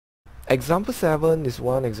example 7 is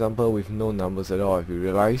one example with no numbers at all, if you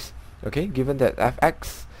realize. Okay, given that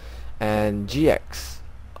fx and gx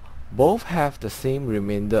both have the same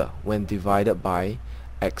remainder when divided by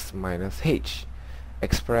x minus h.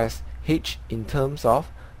 Express h in terms of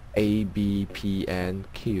a, b, p,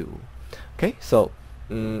 and q. Okay, so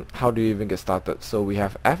how do you even get started? So we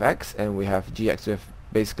have fx and we have gx. We have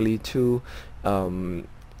basically two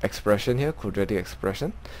expression here, quadratic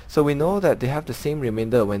expression. So we know that they have the same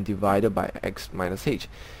remainder when divided by x minus h.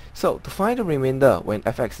 So to find the remainder when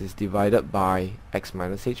fx is divided by x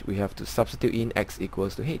minus h, we have to substitute in x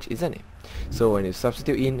equals to h, isn't it? So when you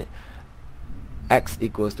substitute in x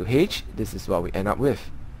equals to h, this is what we end up with: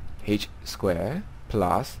 h squared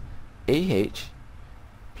plus ah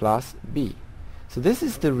plus b. So this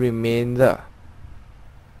is the remainder,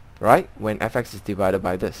 right, when fx is divided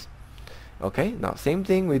by this. Okay, now same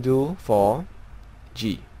thing we do for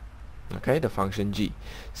g. Okay, the function g.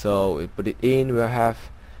 So we put it in, we'll have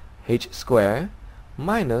h squared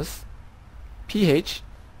minus ph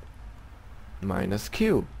minus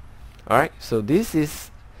q. Alright, so this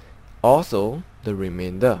is also the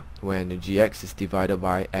remainder when the gx is divided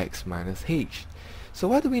by x minus h. So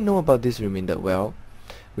what do we know about this remainder? Well,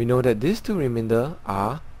 we know that these two remainder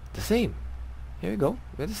are the same. Here we go,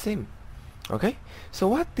 they're the same. Okay, so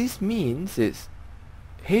what this means is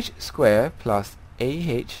h squared plus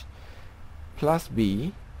ah plus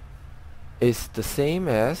b is the same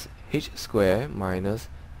as h squared minus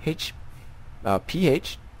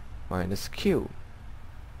ph minus q.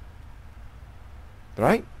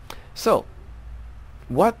 Right? So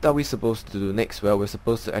what are we supposed to do next? Well, we're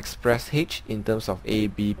supposed to express h in terms of a,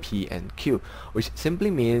 b, p, and q, which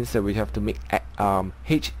simply means that we have to make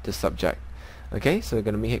h the subject. Okay, so we're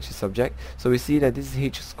going to make h the subject. So we see that this is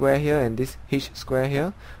h squared here and this h squared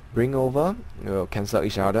here. Bring over, we'll cancel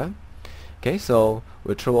each other. Okay, so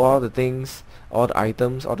we'll throw all the things, all the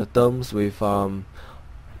items, all the terms with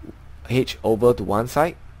h over to one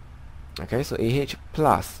side. Okay, so ah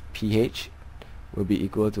plus ph will be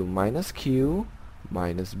equal to minus q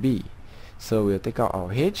minus b. So we'll take out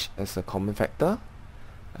our h as a common factor,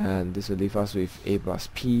 and this will leave us with a plus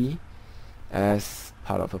p as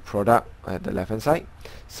part of a product at the left hand side.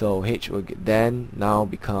 So h will then now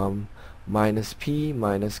become minus p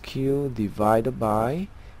minus q divided by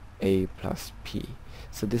a plus p.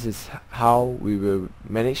 So this is how we will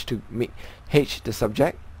manage to make h the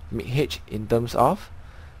subject, make h in terms of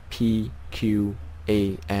p, q,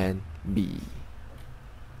 a, and b.